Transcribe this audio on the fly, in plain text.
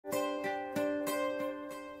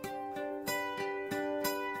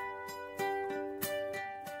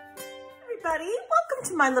everybody. Welcome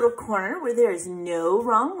to my little corner where there is no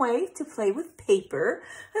wrong way to play with paper.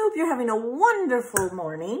 I hope you're having a wonderful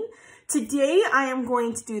morning. Today I am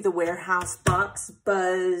going to do the Warehouse Box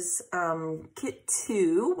Buzz Kit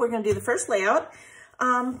 2. We're going to do the first layout.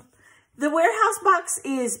 The Warehouse Box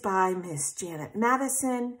is by Miss Janet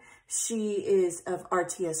Madison. She is of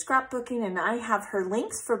RTS Scrapbooking, and I have her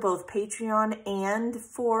links for both Patreon and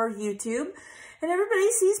for YouTube. And everybody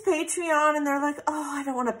sees Patreon and they're like, oh, I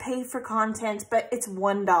don't want to pay for content, but it's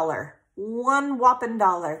 $1, one whopping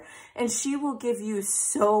dollar. And she will give you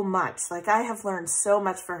so much. Like, I have learned so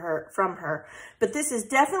much from her, but this is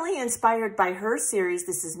definitely inspired by her series.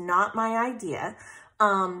 This is not my idea.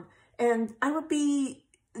 And I would be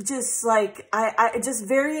just like, just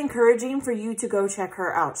very encouraging for you to go check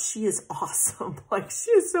her out. She is awesome. Like, she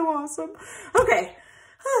is so awesome. Okay.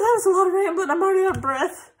 Oh, that was a lot of rambling. I'm already out of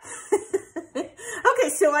breath. Okay,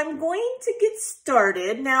 so I'm going to get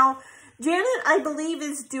started. Now, Janet, I believe,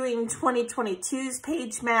 is doing 2022's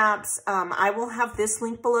page maps. I will have this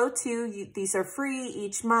link below too. These are free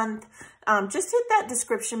each month. Just hit that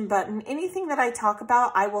description button. Anything that I talk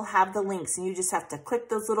about, I will have the links, and you just have to click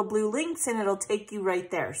those little blue links and it'll take you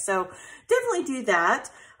right there. So definitely do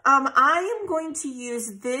that. I am going to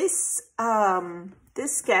use this,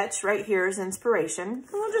 this sketch right here as inspiration.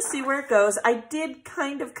 We'll just see where it goes. I did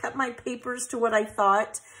kind of cut my papers to what I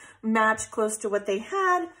thought matched close to what they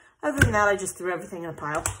had. Other than that, I just threw everything in a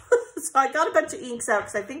pile. So I got a bunch of inks out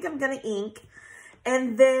because I think I'm going to ink.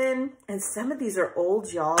 And then, and some of these are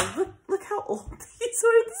old, y'all. Look how old these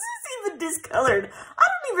are. This is even discolored. I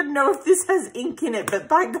don't even know if this has ink in it, but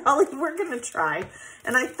by golly, we're going to try.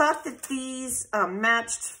 And I thought that these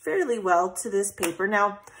matched fairly well to this paper.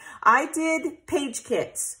 Now, I did page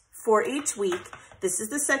kits for each week. This is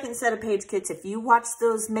the second set of page kits. If you watch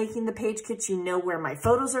those making the page kits, you know where my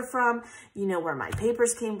photos are from. You know where my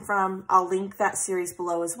papers came from. I'll link that series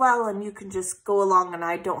below as well, and you can just go along and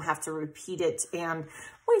I don't have to repeat it and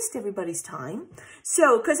waste everybody's time.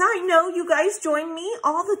 So, because I know you guys join me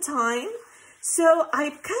all the time. So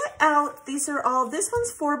I've cut out, these are all, this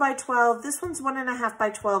one's 4 by 12, this one's 1.5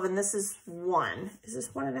 by 12, and this is 1. Is this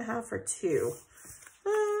 1.5 or 2?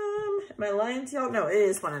 Am I lying to y'all? No, it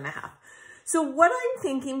is 1.5. So what I'm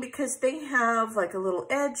thinking, because they have like a little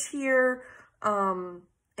edge here, and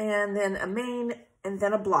then a main, and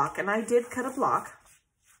then a block, and I did cut a block.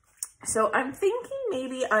 So I'm thinking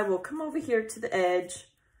maybe I will come over here to the edge.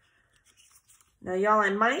 Now, y'all, I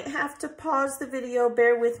might have to pause the video.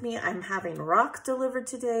 Bear with me. I'm having rock delivered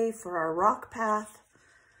today for our rock path.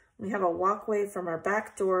 We have a walkway from our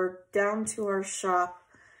back door down to our shop,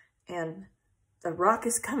 and the rock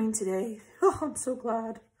is coming today. Oh, I'm so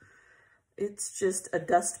glad. It's just a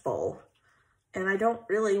dust bowl, and I don't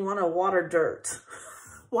really want to water dirt.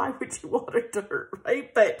 Why would you water dirt,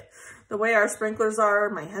 right? But the way our sprinklers are,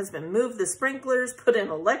 my husband moved the sprinklers, put in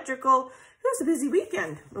electrical. It was a busy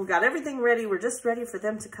weekend. We got everything ready. We're just ready for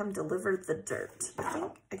them to come deliver the dirt.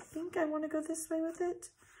 I think I want to go this way with it.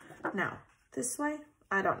 No, this way?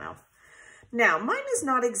 I don't know. Now, mine is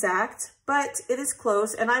not exact, but it is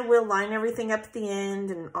close, and I will line everything up at the end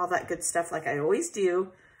and all that good stuff like I always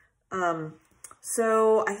do.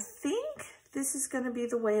 So I think this is going to be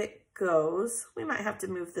the way it goes. We might have to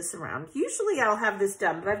move this around. Usually I'll have this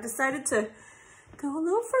done, but I've decided to go a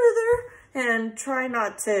little further and try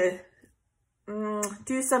not to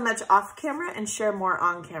do so much off camera and share more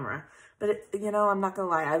on camera. But you know, I'm not gonna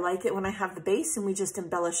lie, I like it when I have the base and we just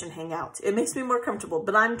embellish and hang out. It makes me more comfortable,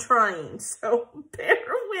 but I'm trying, so bear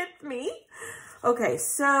with me. Okay,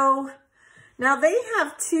 so now they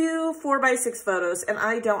have 2 4x6 photos, and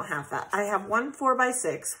I don't have that. I have one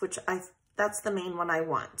 4x6, which that's the main one I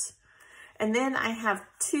want. And then I have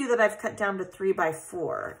 2 that I've cut down to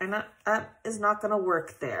 3x4, and that is not gonna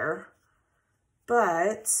work there.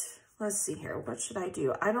 But let's see here, what should I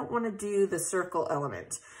do? I don't wanna do the circle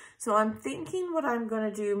element. So I'm thinking what I'm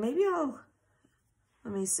gonna do, maybe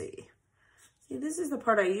let me see. See, this is the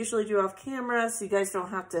part I usually do off camera, so you guys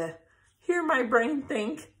don't have to hear my brain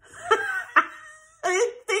think.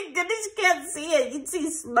 Thank goodness you can't see it. You'd see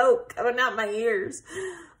smoke coming out my ears.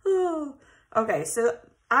 Oh. Okay, so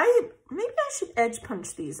maybe I should edge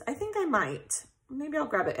punch these. I think I might. Maybe I'll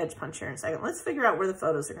grab an edge punch here in a second. Let's figure out where the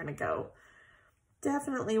photos are gonna go.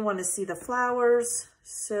 Definitely want to see the flowers.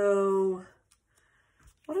 So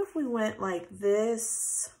what if we went like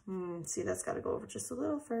this? See, that's got to go over just a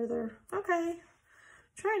little further. Okay.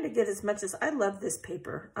 Trying to get as much as, I love this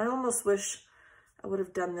paper. I almost wish I would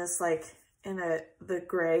have done this like in the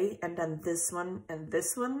gray and done this one and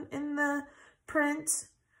this one in the print.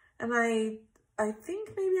 And I I think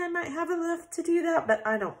maybe I might have enough to do that, but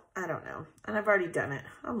I don't know. And I've already done it.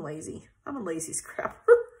 I'm lazy. I'm a lazy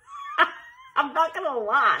scrapper. I'm not gonna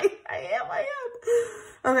lie. I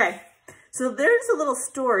am. Okay, so there's a little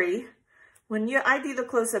story. When I do the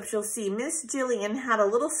close-ups, you'll see Miss Jillian had a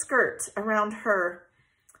little skirt around her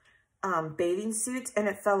bathing suit, and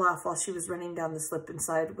it fell off while she was running down the slip and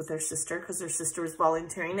slide with her sister, because her sister was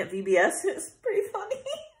volunteering at VBS. It's pretty funny.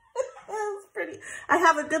 It's pretty. I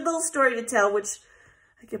have a good little story to tell, which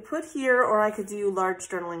I could put here, or I could do large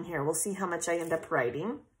journaling here. We'll see how much I end up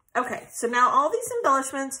writing. Okay, so now all these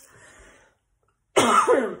embellishments,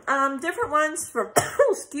 different ones from,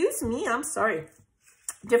 excuse me, I'm sorry.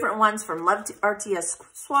 Different ones from Love RTS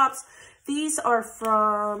swaps. These are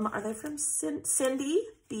from, are they from Cindy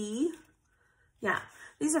B? Yeah,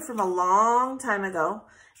 these are from a long time ago.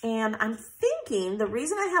 And I'm thinking the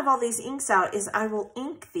reason I have all these inks out is I will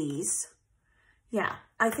ink these. Yeah,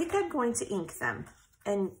 I think I'm going to ink them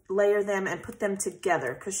and layer them and put them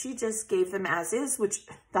together, because she just gave them as is, which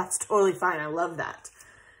that's totally fine. I love that.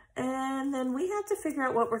 And then we have to figure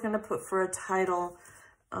out what we're going to put for a title.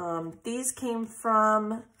 These came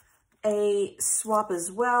from a swap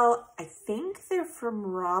as well. I think they're from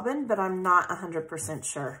Robin, but I'm not 100%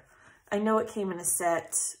 sure. I know it came in a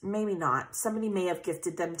set, maybe not. Somebody may have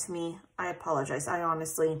gifted them to me. I apologize. I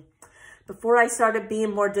honestly, before I started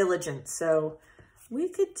being more diligent, so we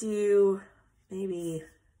could do maybe,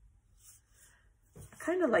 I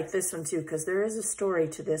kind of like this one too, because there is a story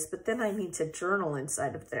to this, but then I need to journal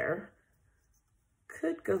inside of there.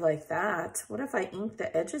 Could go like that. What if I ink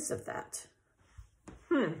the edges of that?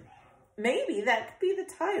 Maybe that could be the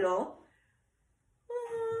title.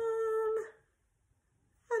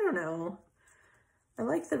 I don't know. I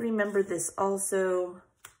like the remember this also.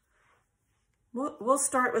 We'll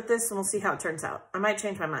start with this and we'll see how it turns out. I might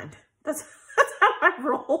change my mind. That's how I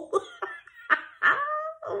roll.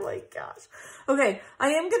 Oh my gosh. Okay, I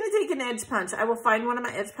am going to take an edge punch. I will find one of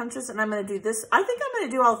my edge punches and I'm going to do this. I think I'm going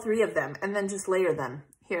to do all three of them and then just layer them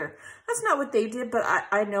here. That's not what they did, but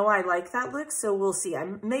I know I like that look, so we'll see.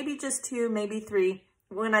 Maybe just two, maybe three.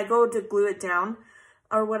 When I go to glue it down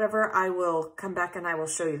or whatever, I will come back and I will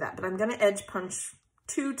show you that. But I'm going to edge punch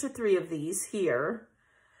 2 to 3 of these here.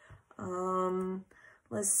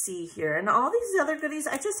 Let's see here. And all these other goodies,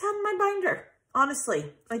 I just had in my binder.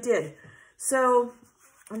 Honestly, I did. So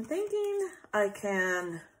I'm thinking I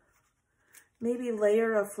can maybe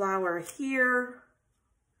layer a flower here.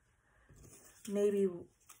 Maybe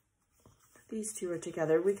these two are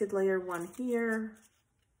together. We could layer one here.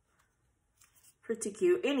 Pretty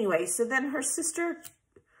cute. Anyway, so then her sister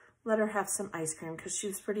let her have some ice cream because she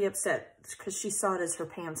was pretty upset because she saw it as her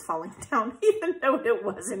pants falling down, even though it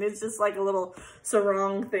wasn't. It's just like a little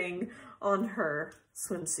sarong thing on her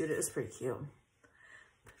swimsuit. It was pretty cute.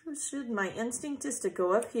 My instinct is to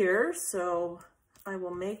go up here, so I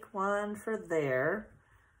will make one for there.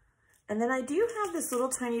 And then I do have this little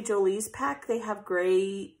tiny Jolie's pack. They have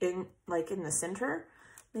gray in the center.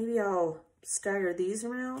 Maybe I'll stagger these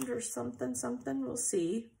around or something. We'll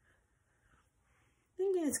see.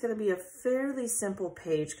 Thinking it's going to be a fairly simple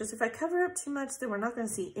page, because if I cover up too much, then we're not going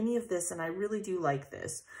to see any of this, and I really do like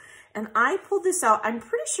this. And I pulled this out. I'm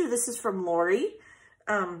pretty sure this is from Lori,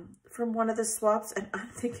 from one of the swaps, and I'm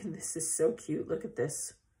thinking this is so cute. Look at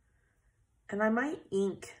this. And I might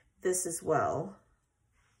ink this as well.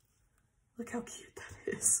 Look how cute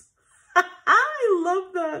that is. I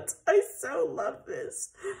love that. I so love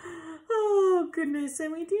this. Oh, goodness.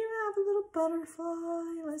 And we do have a little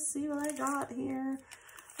butterfly. Let's see what I got here.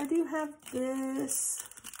 I do have this.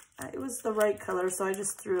 It was the right color, so I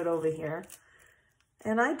just threw it over here.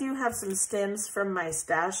 And I do have some stems from my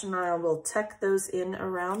stash, and I will tuck those in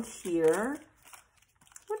around here.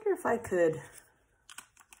 Wonder if I could.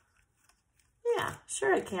 Yeah,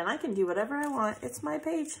 sure I can. I can do whatever I want. It's my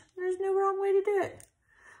page. There's no wrong way to do it.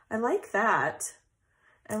 I like that.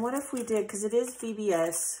 And what if we did, because it is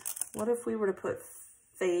VBS, what if we were to put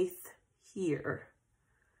Faith here?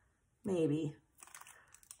 Maybe.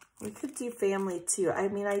 We could do family too. I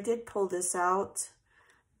mean, I did pull this out,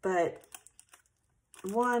 but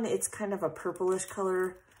one, it's kind of a purplish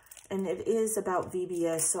color, and it is about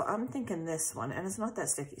VBS, so I'm thinking this one, and it's not that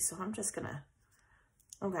sticky, so I'm just gonna,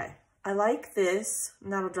 okay. I like this.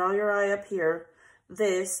 Now to draw your eye up here.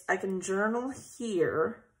 This, I can journal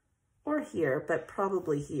here or here, but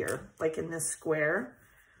probably here, like in this square,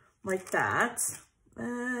 like that.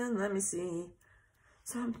 And let me see.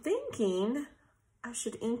 So I'm thinking I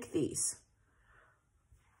should ink these.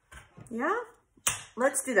 Yeah?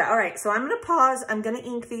 let's do that. All right, so I'm gonna pause. I'm gonna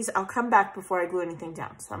ink these. I'll come back before I glue anything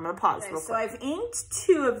down. So I'm gonna pause real quick. So I've inked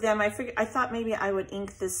 2 of them. I thought maybe I would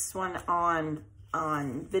ink this one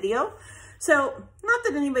on video. So not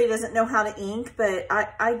that anybody doesn't know how to ink, but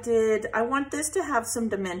I want this to have some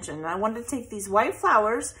dimension. I wanted to take these white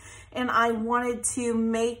flowers and I wanted to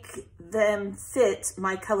make them fit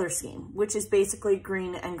my color scheme, which is basically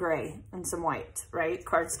green and gray and some white, right?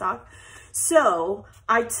 Cardstock. So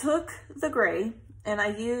I took the gray and I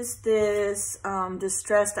used this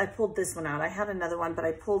distressed, I pulled this one out. I had another one, but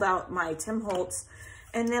I pulled out my Tim Holtz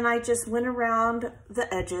and then I just went around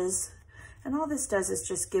the edges. And all this does is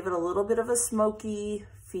just give it a little bit of a smoky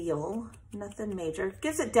feel, nothing major.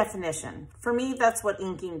 Gives it definition. For me, that's what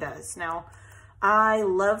inking does. Now, I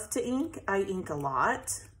love to ink. I ink a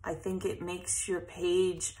lot. I think it makes your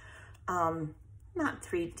page, not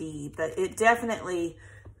 3D, but it definitely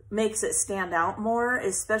makes it stand out more,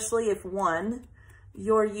 especially if 1,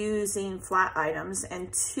 you're using flat items,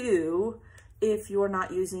 and 2, if you're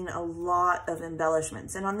not using a lot of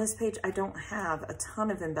embellishments. And on this page, I don't have a ton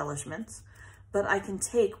of embellishments, but I can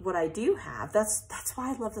take what I do have. That's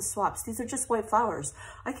why I love the swaps. These are just white flowers.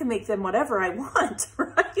 I can make them whatever I want,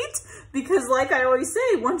 right? Because like I always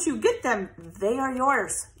say, once you get them, they are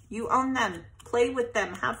yours. You own them, play with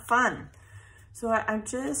them, have fun. So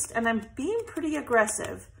I'm being pretty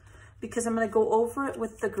aggressive because I'm gonna go over it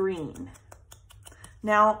with the green.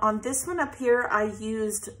 Now on this one up here, I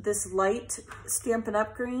used this light Stampin'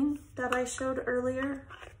 Up! Green that I showed earlier,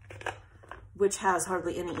 which has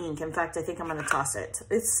hardly any ink. In fact, I think I'm gonna toss it.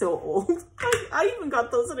 It's so old. I even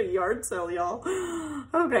got those at a yard sale, y'all.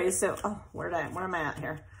 Okay, so, where am I at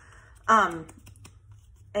here?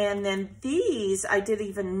 And then these, I did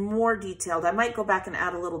even more detailed. I might go back and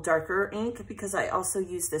add a little darker ink because I also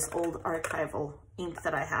use this old archival ink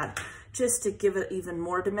that I had just to give it even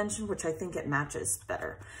more dimension, which I think it matches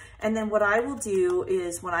better. And then what I will do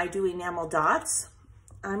is when I do enamel dots,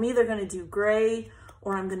 I'm either gonna do gray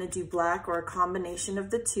or I'm gonna do black or a combination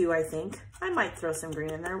of the 2, I think. I might throw some green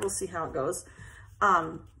in there, we'll see how it goes.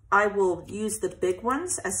 I will use the big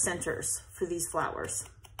ones as centers for these flowers.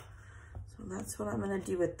 So that's what I'm gonna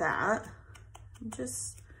do with that. I'm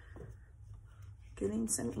just getting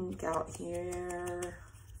some ink out here,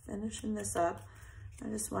 finishing this up. I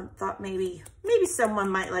just thought maybe someone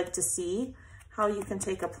might like to see how you can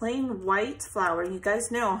take a plain white flower. You guys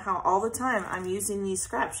know how all the time I'm using these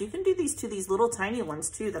scraps. You can do these to these little tiny ones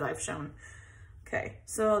too that I've shown. Okay,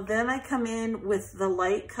 so then I come in with the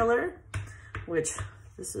light color, which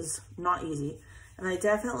this is not easy. And I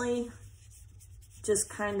definitely just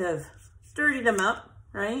kind of dirtied them up,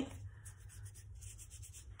 right?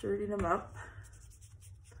 Dirtied them up.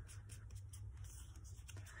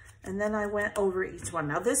 And then I went over each one.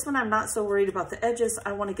 Now this one, I'm not so worried about the edges.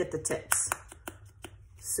 I want to get the tips.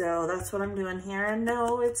 So that's what I'm doing here. And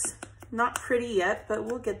no, it's not pretty yet, but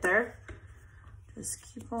we'll get there. Just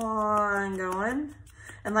keep on going.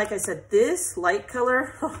 And like I said, this light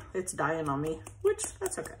color, it's dying on me, which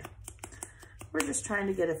that's okay. We're just trying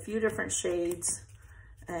to get a few different shades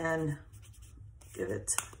and give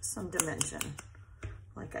it some dimension,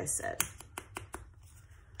 like I said.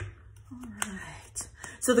 All right.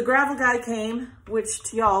 So the gravel guy came, which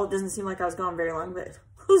to y'all doesn't seem like I was gone very long, but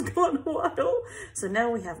I was gone a while. So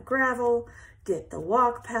now we have gravel, get the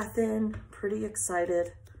walk path in, pretty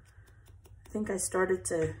excited. I think I started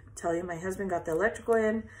to tell you my husband got the electrical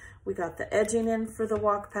in. We got the edging in for the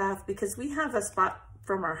walk path because we have a spot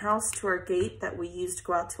from our house to our gate that we use to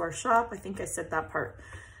go out to our shop. I think I said that part.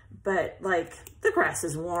 But like the grass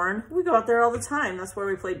is worn. We go out there all the time. That's where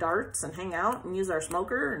we play darts and hang out and use our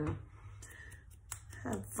smoker and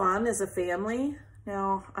have fun as a family.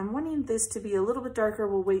 Now I'm wanting this to be a little bit darker.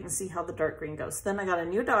 We'll wait and see how the dark green goes. Then I got a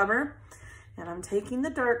new dauber and I'm taking the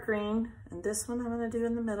dark green and this one I'm gonna do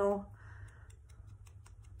in the middle.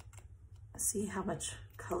 See how much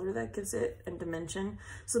color that gives it and dimension.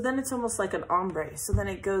 So then it's almost like an ombre. So then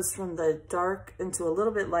it goes from the dark into a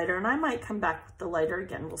little bit lighter and I might come back with the lighter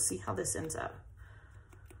again. We'll see how this ends up.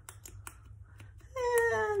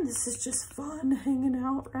 And this is just fun hanging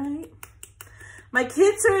out, right? My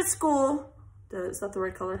kids are at school. Is that the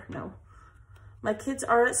right color? No. My kids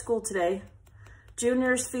are at school today.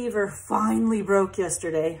 Junior's fever finally broke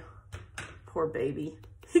yesterday. Poor baby.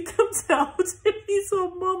 He comes out and he's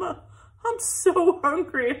all, Mama, I'm so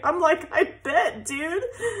hungry. I'm like, I bet, dude.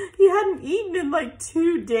 He hadn't eaten in like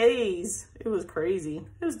 2 days. It was crazy.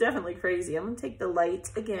 It was definitely crazy. I'm gonna take the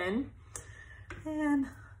light again and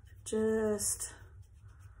just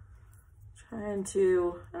trying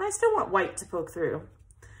to, and I still want white to poke through.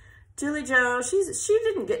 Julie Jo, she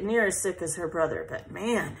didn't get near as sick as her brother, but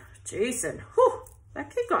man, Jason, whew, That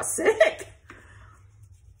kid got sick.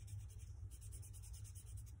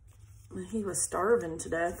 He was starving to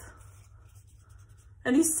death.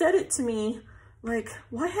 And he said it to me, like,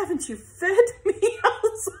 why haven't you fed me? I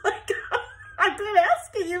was like, I've been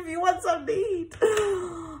asking you if you want something to eat.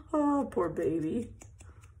 Oh, poor baby.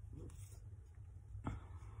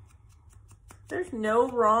 There's no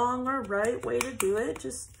wrong or right way to do it.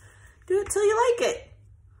 Just do it till you like it.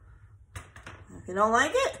 If you don't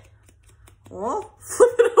like it, well, flip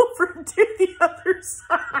it over and do the other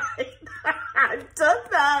side. I've done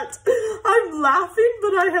that. I'm laughing,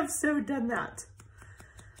 but I have so done that.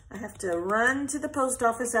 I have to run to the post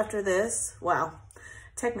office after this. Well,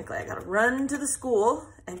 technically I gotta run to the school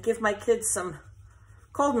and give my kids some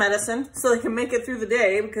cold medicine so they can make it through the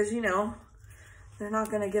day because, you know, they're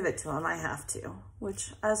not gonna give it to them. I have to,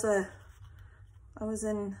 which I was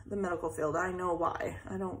in the medical field. I know why.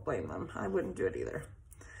 I don't blame them. I wouldn't do it either.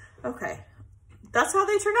 Okay, that's how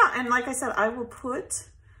they turn out. And like I said, I will put,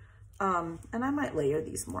 and I might layer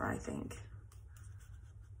these more, I think.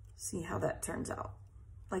 See how that turns out.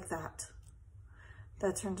 Like that.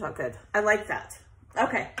 That turns out good. I like that.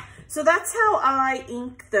 Okay, so that's how I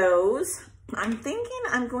ink those. I'm thinking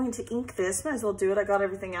I'm going to ink this. Might as well do it. I got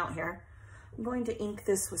everything out here. I'm going to ink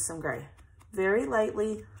this with some gray. Very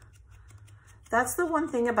lightly. That's the one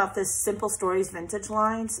thing about this Simple Stories vintage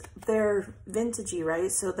lines. They're vintagey, right?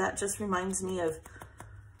 So that just reminds me of,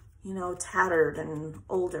 you know, tattered and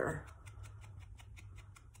older.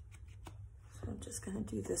 So I'm just going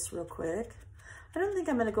to do this real quick. I don't think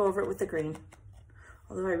I'm going to go over it with the green,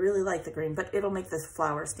 although I really like the green, but it'll make this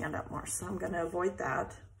flower stand out more. So I'm going to avoid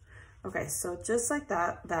that. Okay, so just like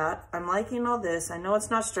that, I'm liking all this. I know it's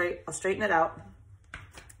not straight. I'll straighten it out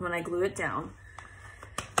when I glue it down.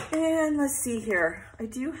 And let's see here. I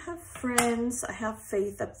do have Friends. I have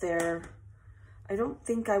Faith up there. I don't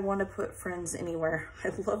think I want to put Friends anywhere. I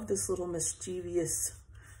love this little mischievous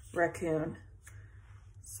raccoon.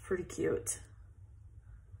 It's pretty cute.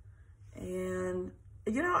 And,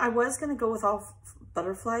 you know, I was going to go with all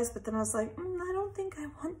butterflies, but then I was like, I don't think I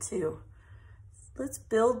want to. Let's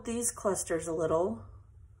build these clusters a little.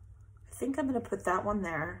 I think I'm going to put that one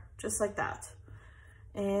there, just like that.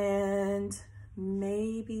 And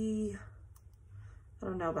maybe, I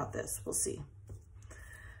don't know about this. We'll see.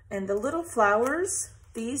 And the little flowers,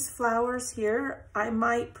 these flowers here, I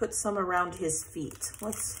might put some around his feet.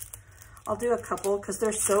 I'll do a couple because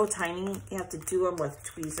they're so tiny. You have to do them with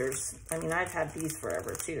tweezers. I mean, I've had these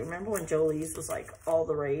forever too. Remember when Jolie's was like all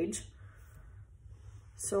the rage?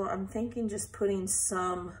 So I'm thinking just putting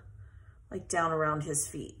some like down around his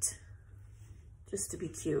feet just to be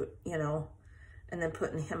cute, you know, and then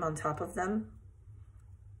putting him on top of them.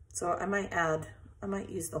 So I might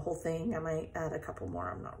use the whole thing. I might add a couple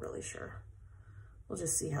more. I'm not really sure. We'll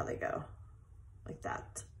just see how they go like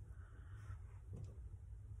that.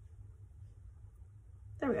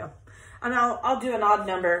 There we go. And I'll do an odd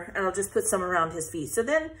number and I'll just put some around his feet. So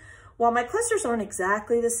then, while my clusters aren't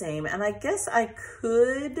exactly the same, and I guess I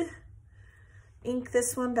could ink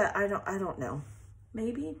this one, but I don't know.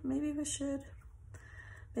 Maybe we should.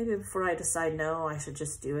 Maybe before I decide no, I should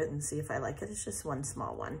just do it and see if I like it. It's just one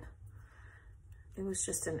small one. It was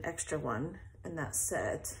just an extra one in that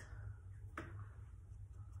set.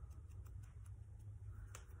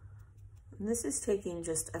 And this is taking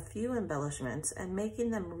just a few embellishments and making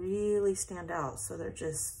them really stand out. So they're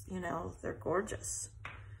just, you know, they're gorgeous.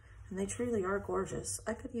 And they truly are gorgeous.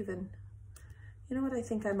 I could even, you know what I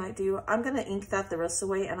think I might do? I'm going to ink that the rest of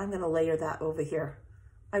the way and I'm going to layer that over here.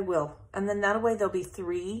 I will. And then that way there'll be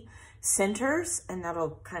 3 centers and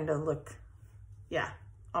that'll kind of look, yeah,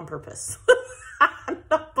 on purpose.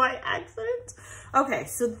 Not by accident. Okay,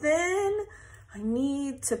 so then I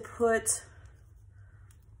need to put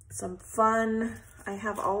some fun. I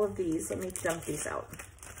have all of these. Let me dump these out.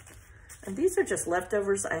 And these are just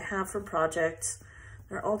leftovers I have from projects.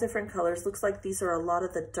 They're all different colors. Looks like these are a lot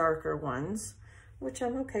of the darker ones, which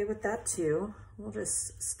I'm okay with that too. We'll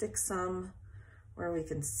just stick some where we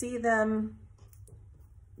can see them.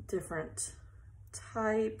 Different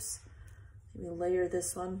types. Maybe layer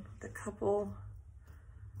this one with a couple.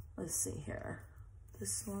 Let's see here.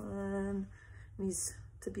 This one needs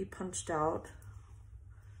to be punched out.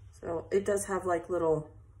 So it does have like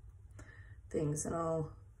little things and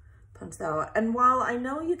I'll punch that out. And while I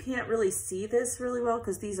know you can't really see this really well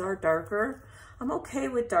because these are darker, I'm okay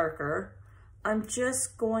with darker. I'm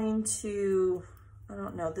just going to, I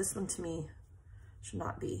don't know, this one to me should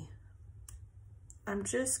not be. I'm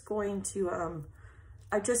just going to,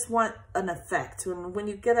 I just want an effect. When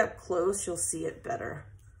you get up close, you'll see it better.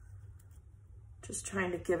 Just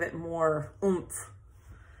trying to give it more oomph.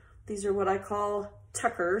 These are what I call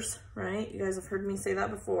tuckers, right? You guys have heard me say that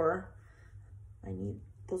before.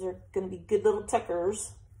 Those are gonna be good little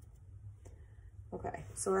tuckers. Okay,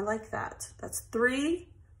 so I like that. That's 3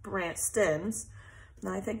 branch stems.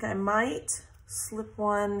 Now I think I might slip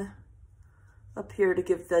one up here to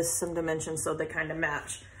give this some dimension so they kind of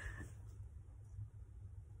match.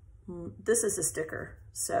 This is a sticker,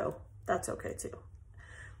 so that's okay too.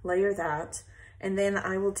 Layer that, and then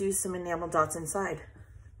I will do some enamel dots inside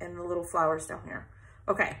and the little flowers down here.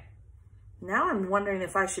 Okay, now I'm wondering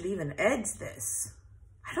if I should even edge this.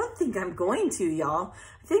 I don't think I'm going to, y'all.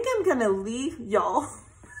 I think I'm gonna leave y'all. The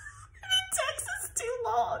text is too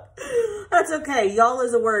long. That's okay, y'all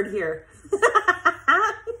is a word here.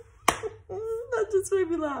 That just made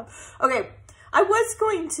me laugh. Okay, I was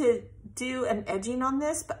going to do an edging on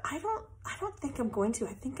this, but I don't think I'm going to.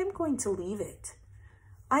 I think I'm going to leave it.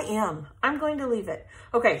 I'm going to leave it.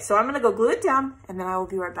 Okay, so I'm gonna go glue it down and then I will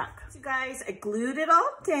be right back. So guys, I glued it all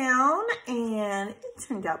down and it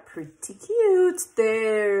turned out pretty cute.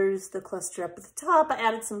 There's the cluster up at the top. I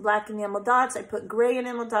added some black enamel dots. I put gray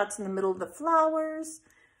enamel dots in the middle of the flowers.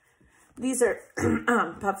 These are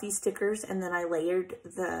puffy stickers, and then I layered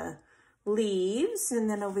the leaves. And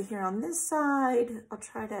then over here on this side, I'll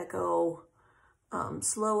try to go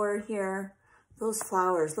slower here. Those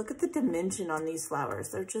flowers, look at the dimension on these flowers.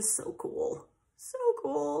 They're just so cool. So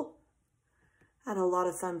cool. Had a lot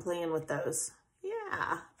of fun playing with those.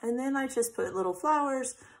 Yeah. And then I just put little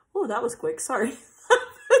flowers. Oh, that was quick. Sorry.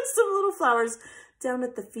 Put some little flowers down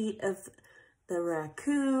at the feet of the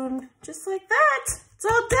raccoon. Just like that. It's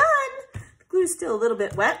all done. The glue's still a little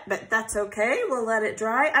bit wet, but that's okay. We'll let it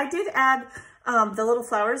dry. I did add the little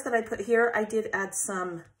flowers that I put here. I did add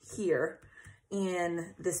some here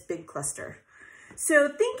in this big cluster. So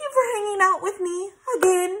thank you for hanging out with me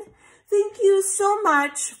again. Thank you so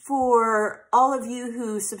much for all of you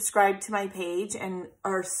who subscribe to my page and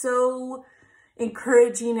are so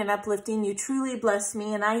encouraging and uplifting. You truly bless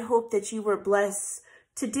me, and I hope that you were blessed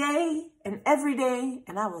today and every day,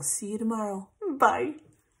 and I will see you tomorrow. Bye.